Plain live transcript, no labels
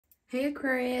Hey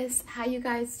Aquarius, how you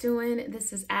guys doing?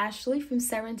 This is Ashley from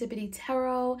Serendipity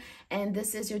Tarot, and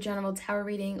this is your general tarot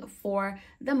reading for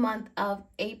the month of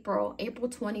April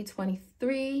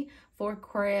 2023 for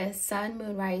Aquarius, Sun,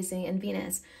 Moon, Rising, and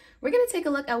Venus. We're going to take a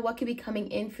look at what could be coming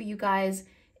in for you guys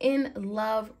in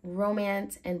love,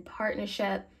 romance, and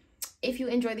partnership. If you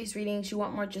enjoy these readings, you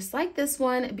want more just like this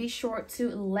one, be sure to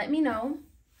let me know.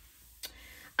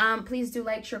 Please do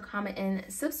like, share, comment, and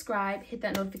subscribe. Hit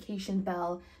that notification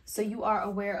bell so you are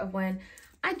aware of when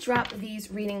I drop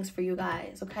these readings for you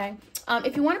guys, okay?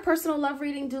 If you want a personal love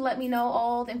reading, do let me know.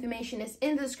 All the information is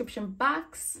in the description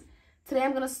box. Today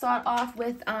I'm going to start off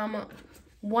with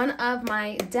one of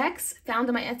my decks found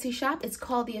in my Etsy shop. It's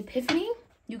called the Epiphany.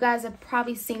 You guys have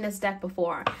probably seen this deck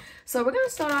before. So we're going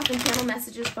to start off and channel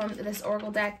messages from this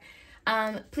Oracle deck.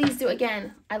 Please do,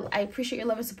 again, I appreciate your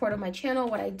love and support of my channel,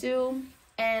 what I do.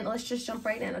 And let's just jump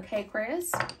right in, okay,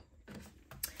 Aquarius?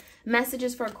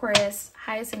 Messages for Aquarius,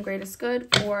 highest and greatest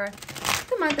good for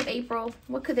the month of April.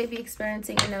 What could they be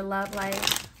experiencing in their love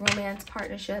life, romance,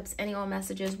 partnerships, any old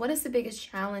messages? What is the biggest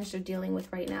challenge they're dealing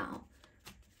with right now?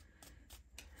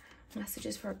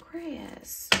 Messages for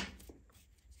Aquarius.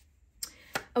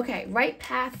 Okay, right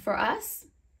path for us.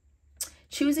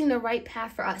 Choosing the right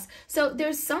path for us. So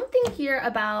there's something here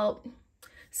about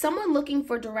someone looking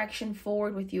for direction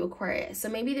forward with you, Aquarius. So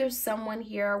maybe there's someone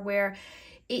here where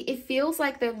it feels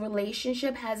like the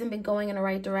relationship hasn't been going in the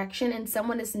right direction and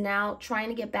someone is now trying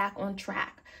to get back on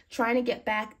track, trying to get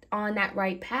back on that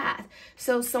right path.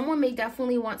 So someone may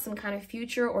definitely want some kind of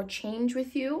future or change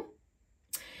with you.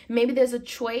 Maybe there's a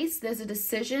choice, there's a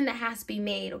decision that has to be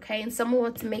made, okay? And someone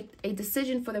wants to make a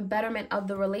decision for the betterment of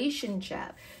the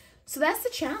relationship. So that's the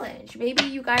challenge. Maybe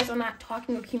you guys are not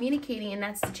talking or communicating, and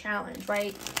that's the challenge,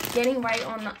 right? Getting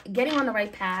on the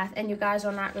right path, and you guys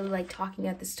are not really like talking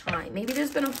at this time. Maybe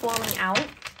there's been a falling out.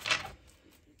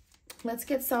 Let's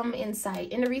get some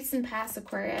insight. In the recent past,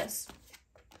 Aquarius,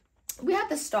 we have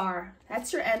the Star.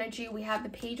 That's your energy. We have the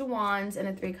Page of Wands and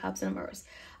the Three Cups in reverse.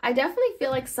 I definitely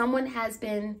feel like someone has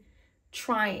been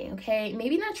trying, okay?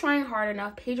 Maybe not trying hard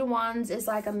enough. Page of Wands is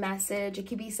like a message. It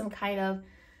could be some kind of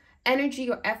energy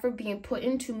or effort being put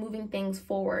into moving things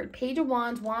forward. Page of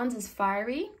Wands, Wands is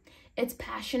fiery, it's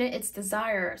passionate, it's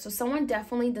desire. So someone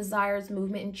definitely desires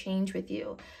movement and change with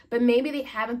you, but maybe they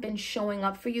haven't been showing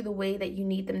up for you the way that you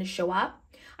need them to show up.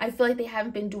 I feel like they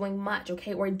haven't been doing much,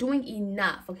 okay, or doing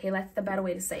enough, okay, that's the better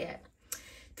way to say it.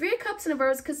 Three of Cups in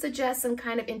reverse could suggest some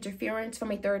kind of interference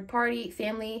from a third party,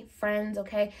 family, friends,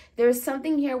 okay? There's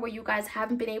something here where you guys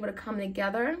haven't been able to come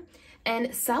together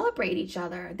and celebrate each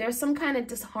other. There's some kind of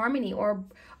disharmony, or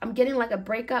I'm getting like a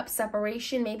breakup,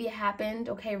 separation. Maybe it happened,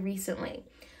 okay, recently.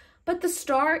 But the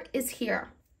Star is here.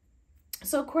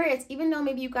 So Aquarius, even though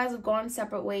maybe you guys have gone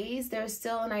separate ways, there's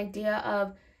still an idea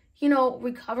of, you know,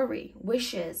 recovery,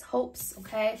 wishes, hopes,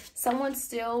 okay? Someone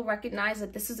still recognizes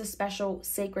that this is a special,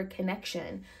 sacred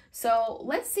connection. So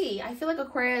let's see. I feel like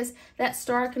Aquarius, that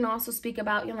Star can also speak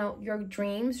about, you know, your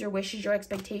dreams, your wishes, your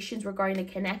expectations regarding a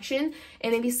connection.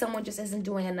 And maybe someone just isn't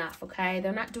doing enough, okay?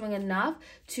 They're not doing enough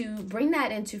to bring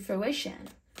that into fruition.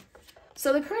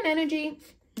 So the current energy,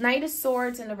 Knight of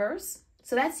Swords in reverse.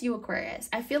 So that's you, Aquarius.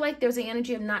 I feel like there's an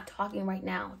energy of not talking right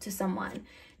now to someone.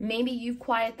 Maybe you've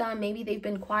quieted them. Maybe they've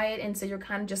been quiet, and so you're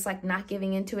kind of just like not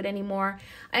giving into it anymore.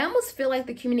 I almost feel like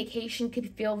the communication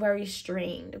could feel very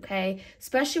strained, okay?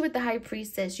 Especially with the High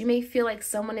Priestess. You may feel like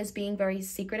someone is being very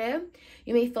secretive.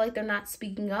 You may feel like they're not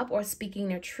speaking up or speaking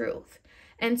their truth.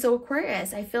 And so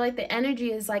Aquarius, I feel like the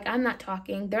energy is like, I'm not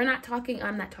talking. They're not talking.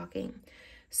 I'm not talking.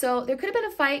 So there could have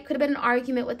been a fight, could have been an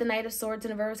argument with the Knight of Swords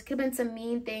in reverse, could have been some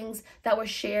mean things that were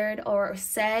shared or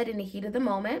said in the heat of the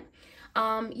moment.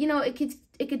 You know, it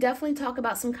could definitely talk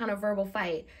about some kind of verbal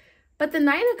fight. But the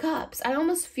Knight of Cups, I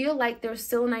almost feel like there's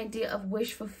still an idea of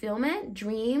wish fulfillment,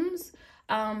 dreams,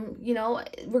 you know,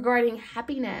 regarding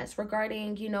happiness,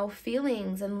 regarding, you know,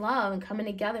 feelings and love and coming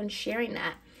together and sharing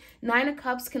that. Nine of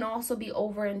Cups can also be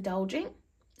overindulging.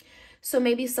 So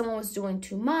maybe someone was doing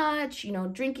too much, you know,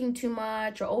 drinking too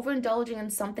much, or overindulging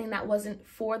in something that wasn't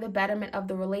for the betterment of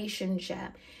the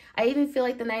relationship. I even feel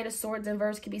like the Knight of Swords in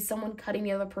reverse could be someone cutting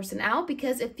the other person out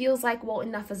because it feels like, well,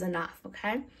 enough is enough,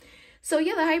 okay? So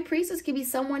yeah, the High Priestess could be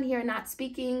someone here not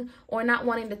speaking or not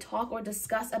wanting to talk or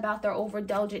discuss about their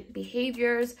overindulgent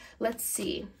behaviors. Let's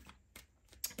see.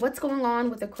 What's going on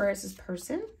with Aquarius's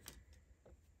person?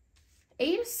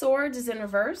 Eight of Swords is in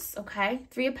reverse, okay?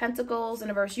 Three of Pentacles in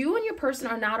reverse. You and your person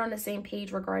are not on the same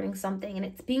page regarding something, and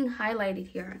it's being highlighted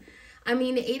here. I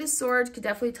mean, the Eight of Swords could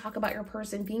definitely talk about your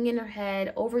person being in their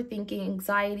head, overthinking,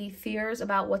 anxiety, fears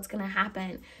about what's going to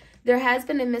happen. There has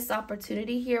been a missed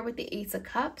opportunity here with the Ace of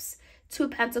Cups, Two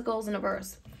of Pentacles in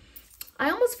reverse. I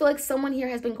almost feel like someone here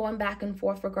has been going back and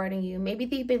forth regarding you. Maybe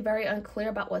they've been very unclear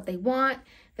about what they want.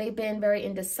 They've been very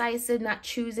indecisive, not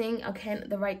choosing, again,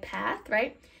 the right path,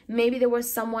 right? Maybe there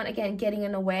was someone, again, getting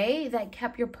in the way that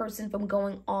kept your person from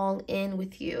going all in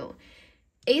with you.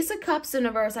 Ace of Cups in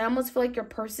reverse, I almost feel like your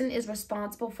person is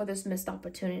responsible for this missed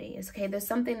opportunity. Okay, there's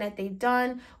something that they've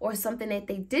done or something that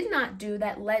they did not do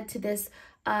that led to this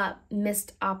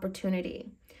missed opportunity.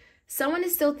 Someone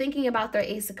is still thinking about their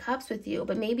Ace of Cups with you,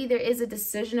 but maybe there is a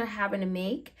decision they're having to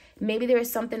make. Maybe there is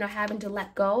something they're having to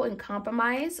let go and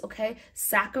compromise, okay?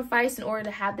 Sacrifice in order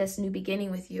to have this new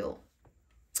beginning with you.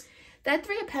 That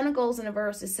Three of Pentacles in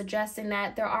reverse is suggesting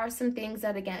that there are some things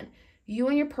that, again, you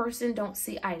and your person don't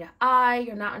see eye to eye.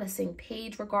 You're not on the same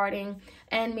page regarding,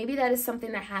 and maybe that is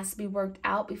something that has to be worked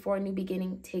out before a new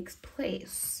beginning takes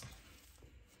place.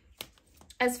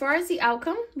 As far as the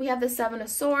outcome, we have the Seven of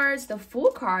Swords, the Fool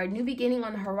card, new beginning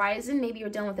on the horizon. Maybe you're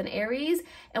dealing with an Aries,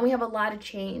 and we have a lot of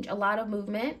change, a lot of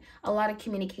movement, a lot of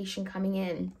communication coming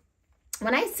in.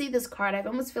 When I see this card, I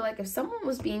almost feel like if someone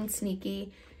was being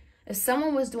sneaky, if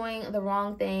someone was doing the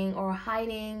wrong thing or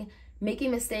hiding,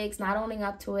 making mistakes, not owning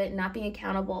up to it, not being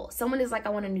accountable, someone is like, I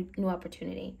want a new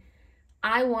opportunity.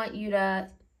 I want you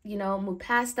to, you know, move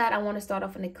past that. I want to start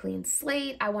off on a clean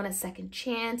slate. I want a second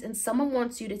chance. And someone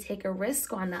wants you to take a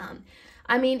risk on them.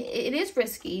 I mean, it is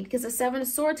risky because the Seven of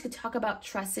Swords could talk about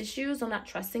trust issues or not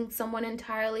trusting someone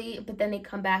entirely, but then they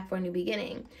come back for a new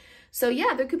beginning. So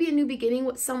yeah, there could be a new beginning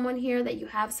with someone here that you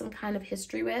have some kind of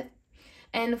history with.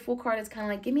 And the Fool card is kind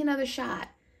of like, give me another shot.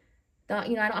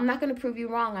 You know, I'm not going to prove you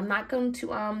wrong. I'm not going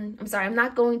to, I'm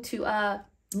not going to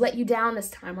let you down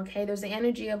this time, okay? There's the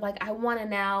energy of like, I want to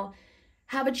now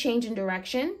have a change in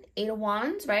direction. Eight of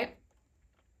Wands, right?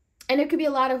 And there could be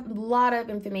a lot of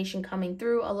information coming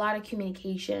through, a lot of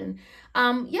communication.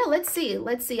 Yeah, let's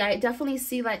see. I definitely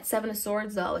see like Seven of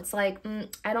Swords though. It's like,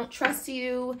 I don't trust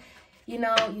you. You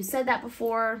know, you said that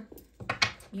before.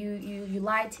 You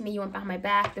lied to me. You went behind my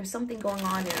back. There's something going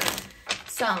on there.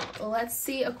 So let's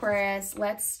see, Aquarius.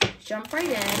 Let's jump right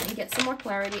in and get some more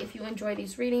clarity. If you enjoy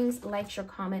these readings, like, share,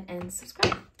 comment, and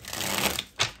subscribe.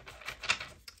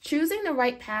 Choosing the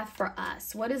right path for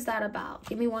us. What is that about?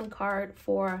 Give me one card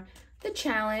for the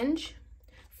challenge.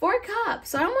 Four of Cups.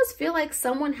 So I almost feel like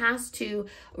someone has to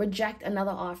reject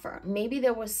another offer. Maybe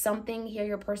there was something here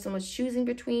your person was choosing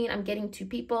between. I'm getting two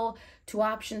people, two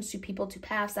options, two people, two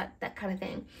paths, that kind of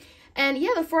thing. And yeah,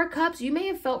 the Four of Cups, you may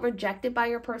have felt rejected by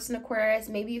your person, Aquarius.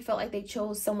 Maybe you felt like they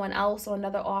chose someone else or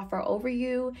another offer over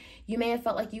you. You may have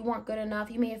felt like you weren't good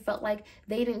enough. You may have felt like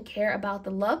they didn't care about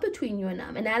the love between you and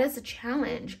them. And that is a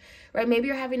challenge, right? Maybe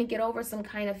you're having to get over some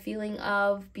kind of feeling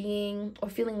of being or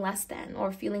feeling less than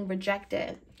or feeling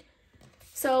rejected.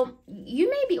 So you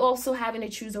may be also having to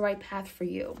choose the right path for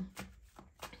you.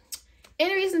 In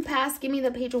the recent past, give me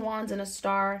the Page of Wands and a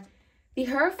star. The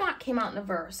Hierophant came out in a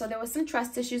verse. So there was some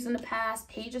trust issues in the past,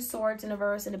 Page of Swords in a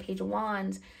verse, and a Page of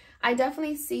Wands. I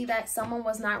definitely see that someone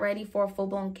was not ready for a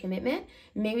full-blown commitment.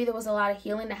 Maybe there was a lot of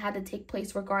healing that had to take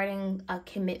place regarding a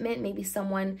commitment. Maybe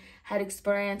someone had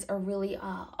experienced a really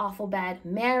awful bad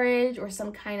marriage or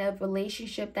some kind of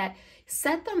relationship that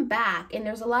set them back. And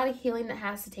there's a lot of healing that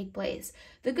has to take place.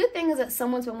 The good thing is that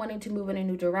someone's been wanting to move in a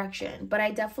new direction. But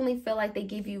I definitely feel like they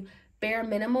give you bare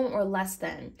minimum or less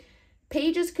than.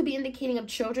 Pages could be indicating of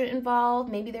children involved.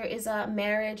 Maybe there is a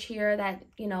marriage here that,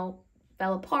 you know,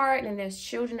 fell apart and there's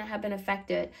children that have been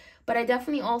affected. But I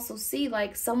definitely also see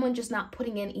like someone just not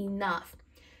putting in enough.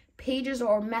 Pages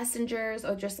or messengers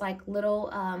or just like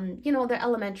little, you know, they're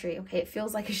elementary, okay? It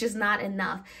feels like it's just not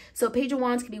enough. So Page of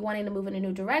Wands could be wanting to move in a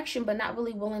new direction, but not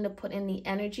really willing to put in the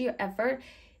energy or effort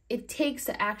it takes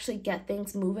to actually get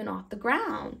things moving off the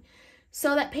ground.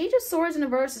 So that Page of Swords in the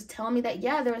verse is telling me that,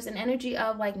 yeah, there is an energy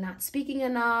of like not speaking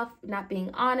enough, not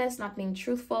being honest, not being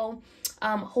truthful,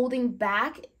 holding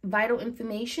back vital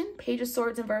information. Page of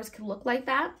Swords in verse could look like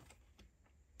that.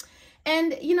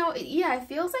 And, you know, yeah, it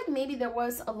feels like maybe there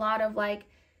was a lot of like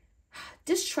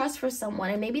distrust for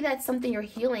someone. And maybe that's something you're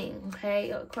healing,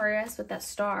 okay, Aquarius, with that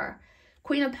star.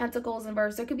 Queen of Pentacles in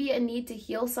verse, there could be a need to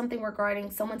heal something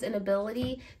regarding someone's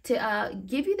inability to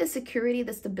give you the security,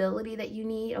 the stability that you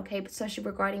need, okay, especially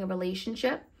regarding a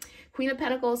relationship. Queen of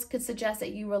Pentacles could suggest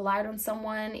that you relied on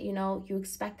someone, you know, you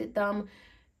expected them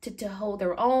to hold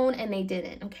their own and they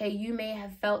didn't, okay? You may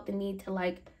have felt the need to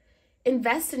like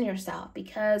invest in yourself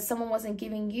because someone wasn't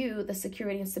giving you the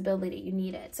security and stability you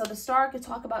needed. So the star could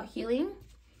talk about healing.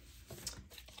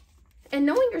 And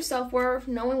knowing your self-worth,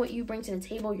 knowing what you bring to the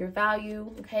table, your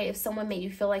value, okay, if someone made you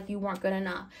feel like you weren't good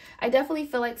enough. I definitely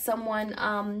feel like someone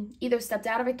either stepped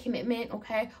out of a commitment,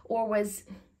 okay, or was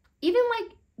even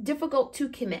like difficult to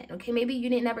commit. Okay, maybe you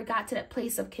never got to that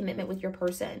place of commitment with your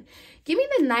person. Give me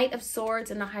the Knight of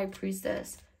Swords and the High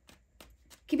Priestess.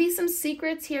 Could be some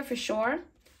secrets here for sure.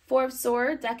 Four of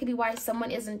Swords, that could be why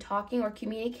someone isn't talking or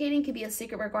communicating. Could be a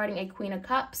secret regarding a Queen of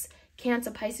Cups.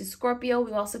 Cancer, Pisces, Scorpio.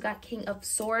 We also got King of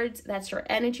Swords. That's your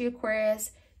energy,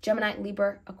 Aquarius. Gemini,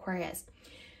 Libra, Aquarius.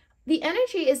 The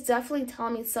energy is definitely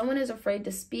telling me someone is afraid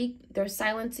to speak. They're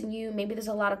silencing you. Maybe there's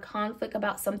a lot of conflict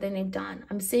about something they've done.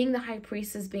 I'm seeing the High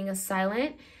Priestess being a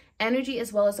silent energy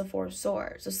as well as a Four of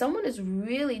Swords. So someone is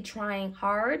really trying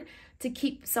hard to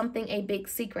keep something a big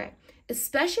secret,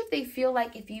 especially if they feel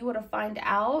like if you were to find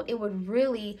out, it would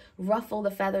really ruffle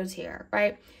the feathers here,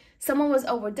 right? Someone was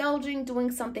overindulging,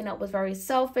 doing something that was very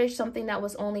selfish, something that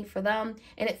was only for them.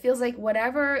 And it feels like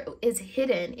whatever is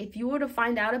hidden, if you were to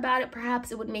find out about it,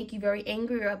 perhaps it would make you very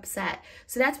angry or upset.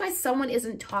 So that's why someone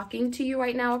isn't talking to you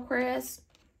right now, Aquarius.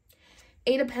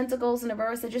 Eight of Pentacles in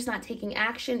reverse, they're just not taking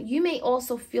action. You may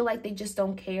also feel like they just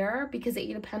don't care because the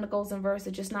Eight of Pentacles in reverse,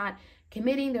 they're just not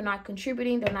committing, they're not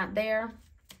contributing, they're not there.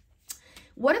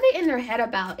 What are they in their head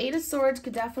about? Eight of Swords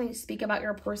could definitely speak about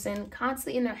your person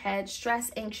constantly in their head,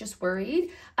 stressed, anxious, worried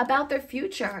about their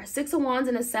future. Six of Wands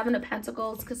and a Seven of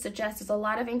Pentacles could suggest there's a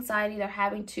lot of anxiety they're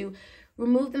having to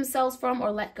remove themselves from or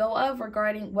let go of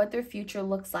regarding what their future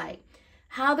looks like.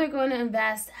 How they're going to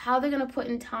invest, how they're going to put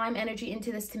in time, energy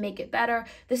into this to make it better.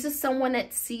 This is someone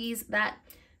that sees that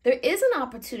there is an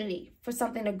opportunity for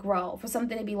something to grow, for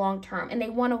something to be long-term, and they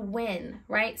want to win,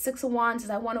 right? Six of Wands is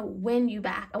I want to win you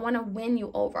back. I want to win you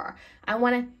over. I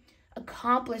want to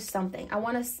accomplish something. I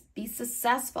want to be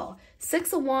successful.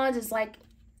 Six of Wands is like,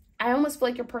 I almost feel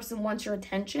like your person wants your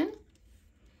attention.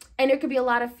 And there could be a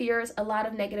lot of fears, a lot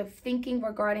of negative thinking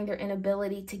regarding their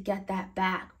inability to get that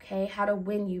back, okay? How to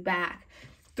win you back.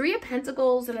 Three of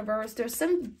Pentacles in reverse. There's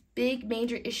some big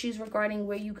major issues regarding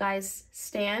where you guys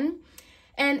stand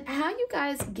and how you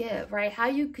guys give, right? How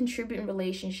you contribute in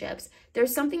relationships.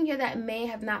 There's something here that may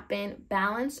have not been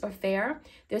balanced or fair.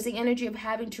 There's the energy of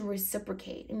having to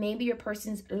reciprocate. Maybe your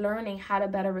person's learning how to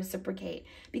better reciprocate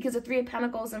because the Three of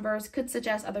Pentacles in reverse could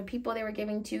suggest other people they were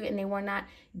giving to and they were not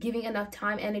giving enough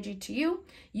time, energy to you.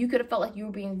 You could have felt like you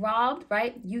were being robbed,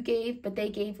 right? You gave, but they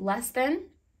gave less than.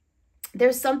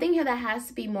 There's something here that has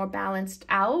to be more balanced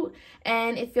out.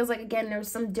 And it feels like, again, there's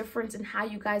some difference in how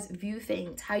you guys view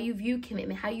things, how you view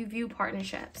commitment, how you view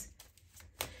partnerships.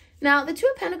 Now, the Two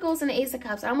of Pentacles and the Ace of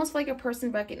Cups, I almost feel like a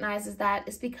person recognizes that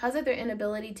it's because of their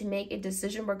inability to make a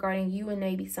decision regarding you and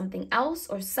maybe something else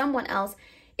or someone else.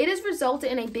 It has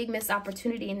resulted in a big missed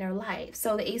opportunity in their life.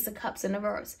 So the Ace of Cups in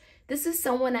reverse. This is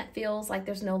someone that feels like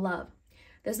there's no love.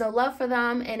 There's no love for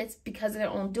them, and it's because of their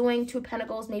own doing. Two of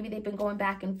Pentacles, maybe they've been going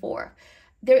back and forth.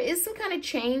 There is some kind of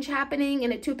change happening,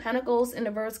 and the Two of Pentacles in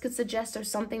reverse could suggest there's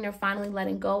something they're finally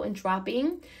letting go and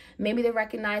dropping. Maybe they're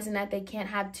recognizing that they can't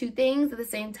have two things at the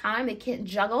same time. They can't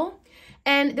juggle.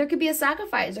 And there could be a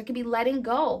sacrifice. There could be letting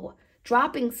go,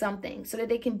 dropping something so that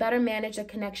they can better manage their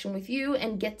connection with you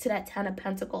and get to that Ten of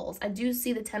Pentacles. I do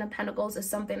see the Ten of Pentacles as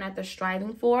something that they're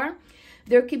striving for.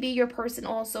 There could be your person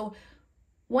also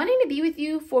wanting to be with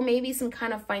you for maybe some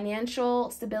kind of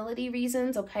financial stability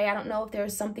reasons, okay? I don't know if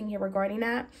there's something here regarding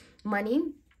that, money,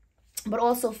 but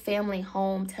also family,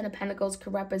 home. Ten of Pentacles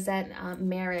could represent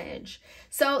marriage.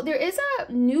 So there is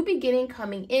a new beginning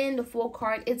coming in, the Fool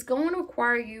card. It's going to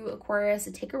require you, Aquarius,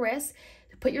 to take a risk,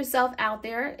 to put yourself out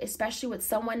there, especially with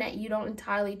someone that you don't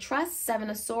entirely trust. Seven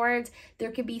of Swords,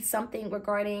 there could be something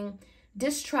regarding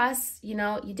distrust. You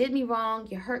know, you did me wrong,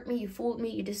 you hurt me, you fooled me,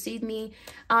 you deceived me.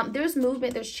 There's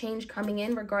movement, there's change coming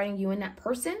in regarding you and that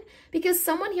person because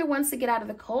someone here wants to get out of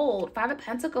the cold. Five of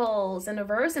Pentacles and a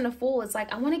reverse and a Fool is like,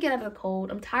 I want to get out of the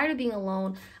cold. I'm tired of being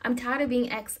alone. I'm tired of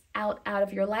being out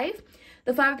of your life.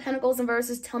 The Five of Pentacles in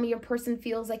verses tell me your person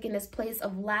feels like in this place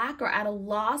of lack or at a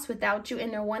loss without you,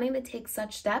 and they're wanting to take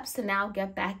such steps to now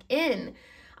get back in.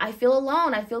 I feel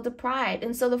alone. I feel deprived.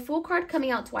 And so the Fool card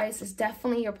coming out twice is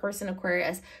definitely your person,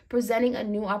 Aquarius, presenting a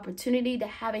new opportunity to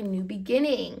have a new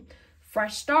beginning,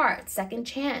 fresh start, second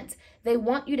chance. They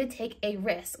want you to take a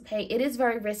risk, okay? It is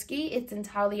very risky. It's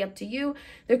entirely up to you.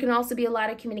 There can also be a lot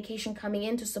of communication coming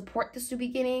in to support this new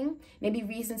beginning, maybe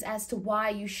reasons as to why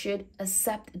you should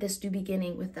accept this new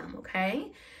beginning with them,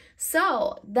 okay?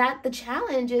 So that the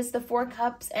challenge is the Four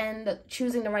Cups and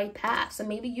choosing the right path. So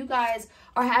maybe you guys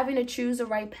are having to choose the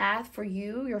right path for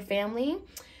you, your family.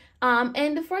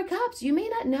 And the Four Cups, you may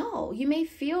not know. You may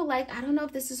feel like, I don't know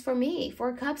if this is for me.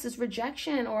 Four Cups is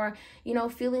rejection or, you know,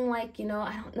 feeling like, you know,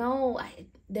 I don't know.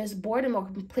 There's boredom or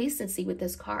complacency with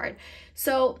this card.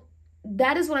 So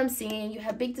that is what I'm seeing. You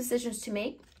have big decisions to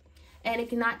make. And it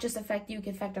can not just affect you, it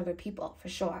can affect other people for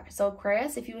sure. So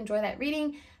Aquarius, if you enjoy that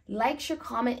reading, like, share,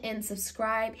 comment, and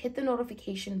subscribe. Hit the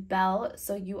notification bell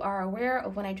so you are aware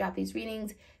of when I drop these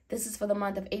readings. This is for the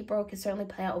month of April. It can certainly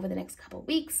play out over the next couple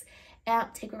weeks.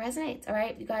 Take what resonates, all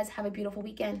right? You guys have a beautiful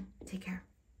weekend. Take care.